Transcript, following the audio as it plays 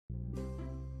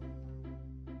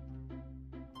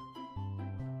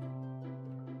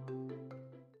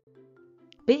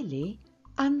Billy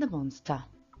and the Monster.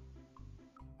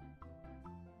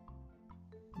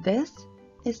 This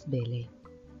is Billy.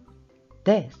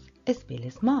 This is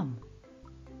Billy's mom.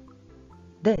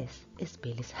 This is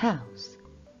Billy's house.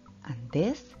 And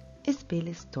this is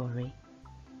Billy's story.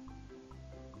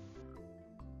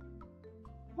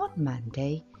 One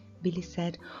Monday, Billy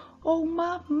said, "Oh,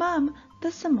 Mom,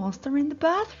 there's a monster in the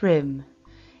bathroom.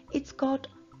 It's got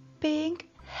pink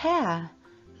hair,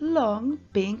 long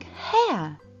pink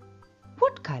hair."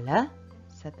 "What color?"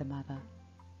 said the mother.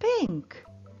 "Pink."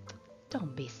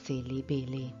 "Don't be silly,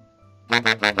 Billy."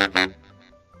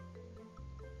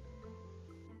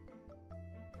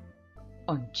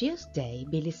 On Tuesday,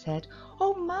 Billy said,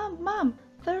 "Oh, Mom,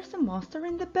 there's a monster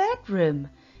in the bedroom.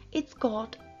 It's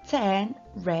got 10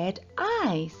 red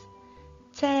eyes.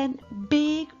 10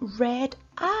 big red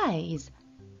eyes."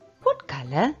 "What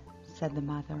color?" said the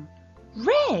mother.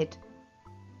 "Red."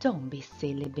 "Don't be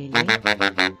silly, Billy."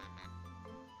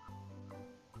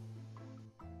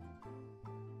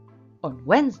 On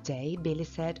Wednesday, Billy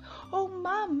said, "Oh,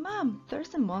 Mom,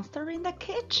 there's a monster in the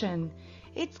kitchen.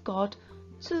 It's got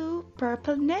 2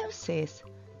 purple noses,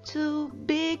 2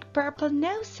 big purple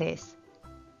noses."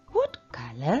 "What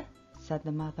color?" said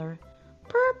the mother.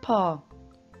 "Purple."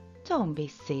 "Don't be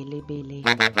silly, Billy."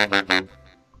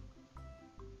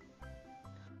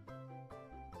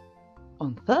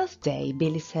 On Thursday,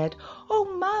 Billy said, "Oh,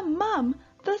 Mom,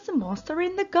 there's a monster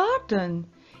in the garden.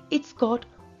 It's got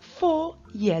 4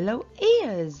 yellow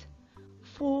ears,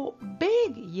 4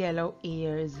 big yellow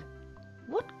ears."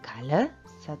 "What color?"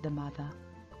 said the mother.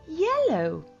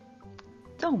 "Yellow."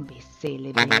 "Don't be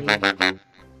silly, Billy."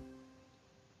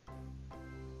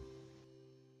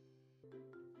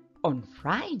 On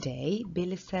Friday,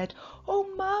 Billy said, "Oh,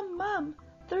 Mom,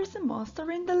 there's a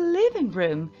monster in the living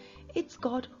room. It's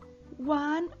got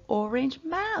 1 orange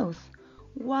mouth,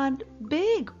 1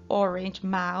 big orange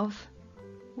mouth."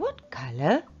 "What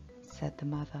color?" said the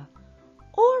mother.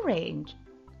 "Orange."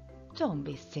 "Don't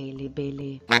be silly,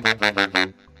 Billy."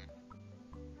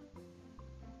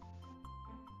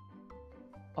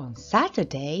 On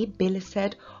Saturday, Billy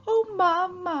said, "Oh,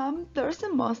 Mom, there's a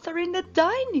monster in the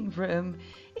dining room.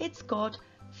 It's got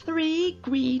 3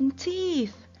 green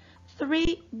teeth,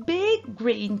 3 big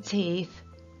green teeth."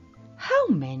 "How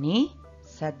many?"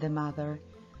 said the mother.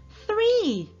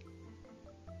 3.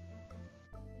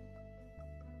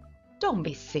 "Don't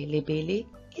be silly, Billy.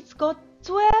 It's got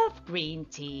 12 green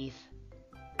teeth."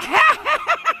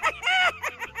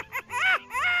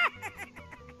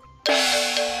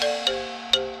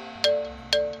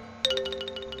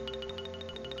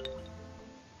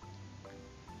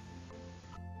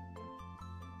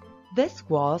 This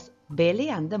was Billy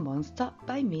and the Monster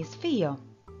by Miss Fio.